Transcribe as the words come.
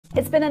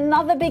It's been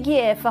another big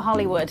year for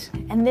Hollywood,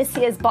 and this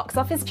year's box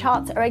office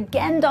charts are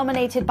again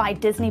dominated by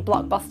Disney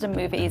blockbuster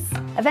movies.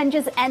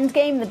 Avengers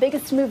Endgame, the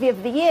biggest movie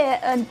of the year,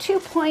 earned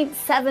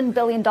 $2.7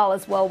 billion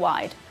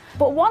worldwide.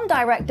 But one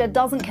director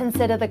doesn't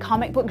consider the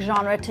comic book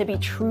genre to be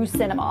true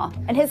cinema,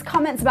 and his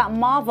comments about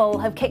Marvel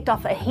have kicked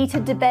off a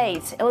heated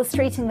debate,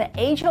 illustrating the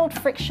age-old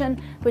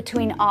friction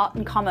between art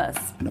and commerce.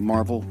 The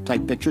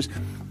Marvel-type pictures,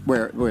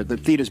 where the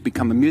theaters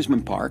become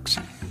amusement parks,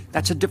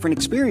 that's a different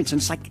experience,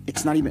 and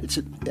it's not even,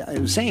 I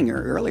was saying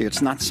earlier,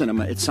 it's not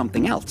cinema, it's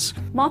something else.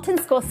 Martin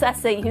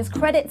Scorsese, whose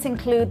credits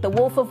include The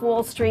Wolf of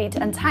Wall Street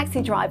and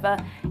Taxi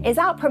Driver, is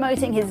out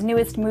promoting his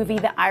newest movie,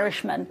 The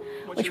Irishman,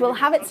 which will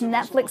have its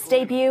Netflix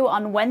debut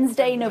on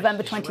Wednesday,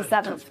 November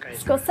 27th.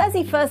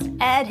 Scorsese first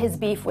aired his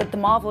beef with the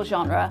Marvel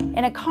genre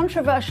in a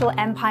controversial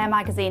Empire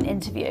magazine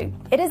interview.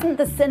 It isn't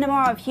the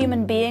cinema of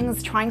human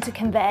beings trying to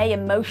convey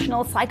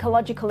emotional,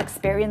 psychological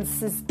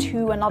experiences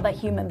to another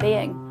human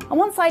being. On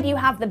one side, you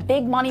have the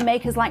big money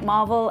makers like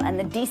Marvel and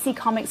the DC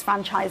Comics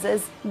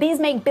franchises. These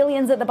make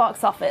billions at the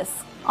box office.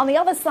 On the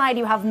other side,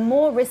 you have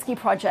more risky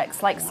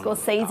projects like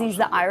Scorsese's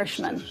The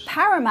Irishman.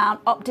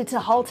 Paramount opted to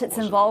halt its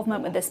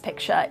involvement with this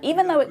picture,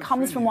 even though it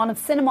comes from one of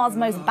cinema's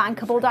most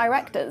bankable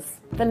directors.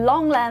 The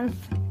long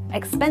length,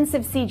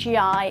 expensive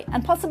CGI,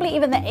 and possibly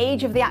even the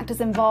age of the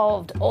actors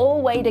involved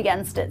all weighed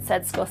against it,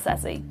 said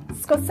Scorsese.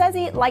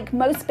 Scorsese, like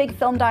most big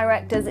film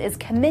directors, is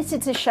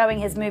committed to showing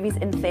his movies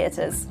in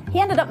theaters. He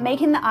ended up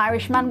making The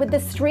Irishman with the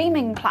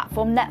streaming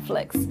platform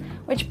Netflix,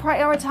 which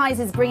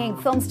prioritizes bringing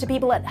films to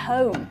people at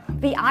home.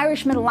 The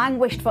Irishman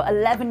languished for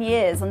 11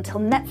 years until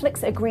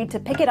Netflix agreed to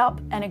pick it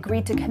up and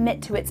agreed to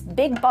commit to its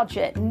big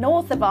budget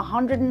north of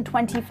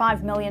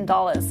 $125 million,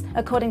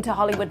 according to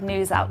Hollywood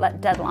news outlet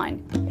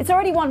Dateline. It's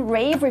already won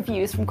rave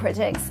reviews from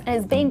critics and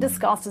is being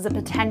discussed as a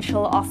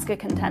potential Oscar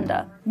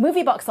contender.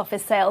 Movie box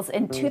office sales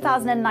in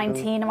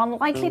 2019 are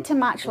unlikely to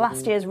match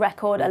last year's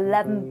record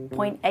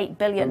 $11.8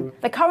 billion.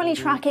 They're currently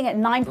tracking at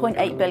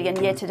 $9.8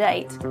 billion year to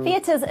date.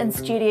 Theaters and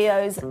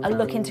studios are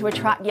looking to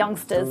attract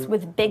youngsters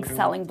with big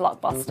selling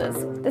blockbusters.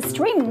 The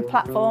streaming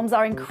platforms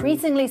are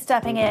increasingly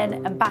stepping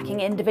in and backing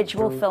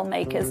individual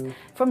filmmakers,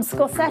 from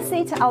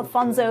Scorsese to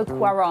Alfonso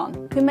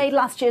Cuarón, who made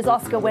last year's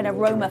Oscar winner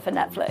Roma for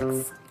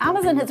Netflix.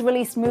 Amazon has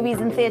released movies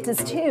in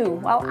theaters too,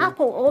 while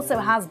Apple also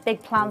has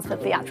big plans for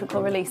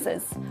theatrical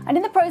releases. And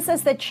in the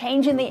process, they're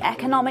changing the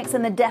economics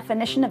and the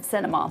definition of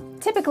cinema.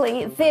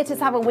 Typically, theaters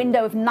have a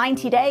window of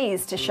 90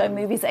 days to show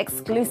movies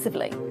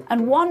exclusively.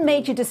 And one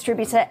major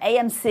distributor,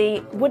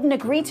 AMC, wouldn't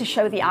agree to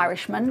show The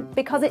Irishman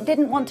because it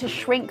didn't want to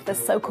shrink the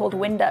so-called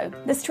window.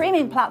 The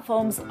streaming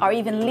platforms are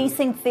even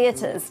leasing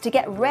theaters to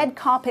get red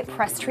carpet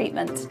press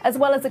treatment, as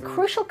well as a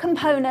crucial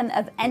component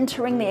of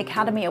entering the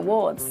Academy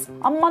Awards.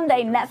 On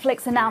Monday,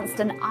 Netflix announced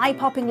an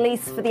eye-popping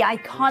lease for the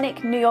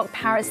iconic New York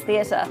Paris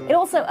Theatre. It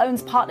also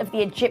owns part of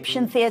the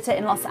Egyptian Theatre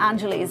in Los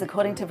Angeles,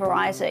 according to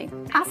Variety.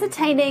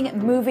 Ascertaining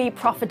movie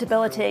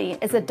profitability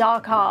is a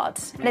dark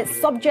art, and it's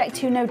subject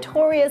to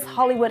notorious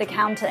Hollywood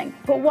accounting.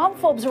 But one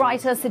Forbes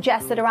writer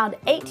suggests that around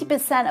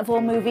 80% of all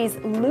movies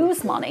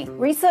lose money.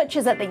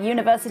 Researchers at the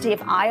University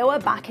of Iowa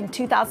back in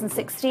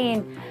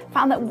 2016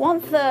 found that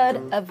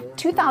 1/3 of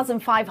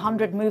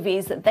 2,500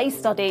 movies that they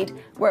studied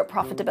were at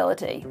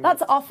profitability.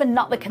 That's often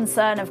not the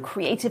concern of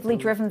creatively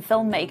driven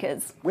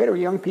filmmakers. Where do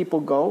young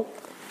people go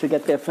to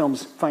get their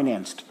films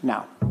financed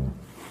now?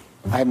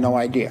 I have no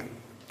idea.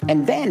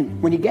 And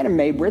then, when you get them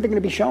made, where are they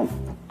going to be shown?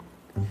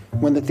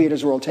 When the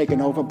theaters are all taken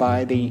over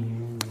by the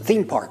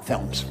theme park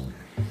films,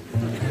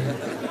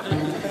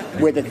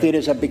 where the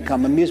theaters have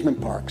become amusement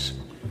parks.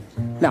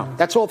 Now,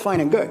 that's all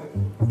fine and good,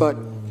 but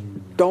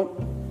don't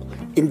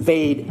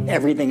invade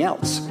everything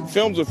else.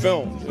 Films are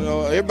films. You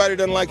know, everybody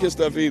doesn't like his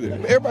stuff either.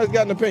 Everybody's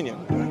got an opinion.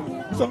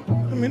 So,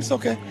 I mean, it's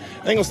okay. I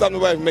ain't gonna stop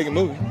nobody from making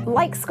a movie.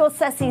 Like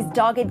Scorsese's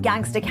dogged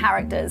gangster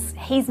characters,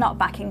 he's not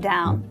backing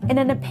down. In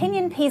an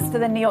opinion piece for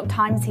the New York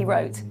Times, he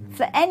wrote,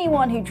 "For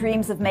anyone who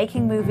dreams of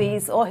making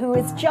movies or who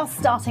is just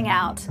starting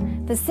out,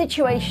 the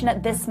situation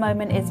at this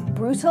moment is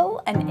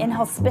brutal and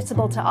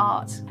inhospitable to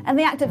art. And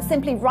the act of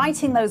simply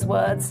writing those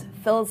words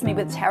fills me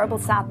with terrible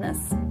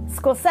sadness."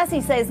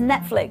 Scorsese says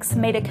Netflix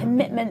made a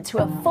commitment to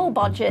a full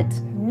budget,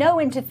 no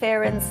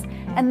interference,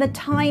 and the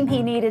time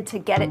he needed to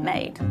get it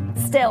made.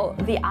 Still,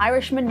 The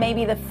Irishman may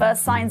be the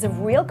first signs of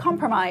real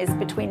compromise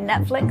between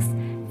Netflix,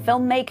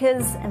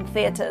 filmmakers, and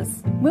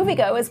theaters.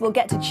 Moviegoers will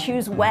get to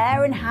choose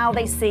where and how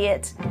they see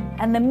it,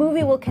 and the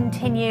movie will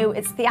continue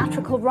its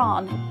theatrical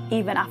run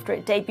even after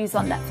it debuts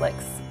on Netflix.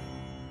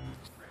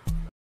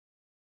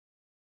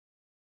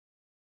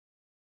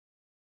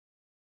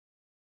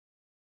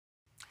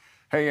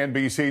 Hey,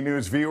 NBC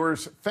News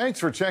viewers, thanks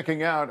for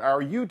checking out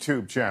our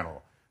YouTube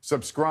channel.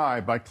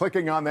 Subscribe by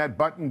clicking on that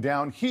button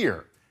down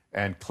here,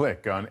 and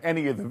click on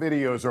any of the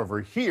videos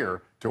over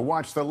here to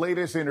watch the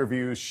latest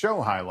interviews,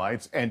 show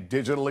highlights, and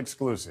digital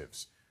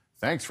exclusives.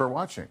 Thanks for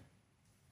watching.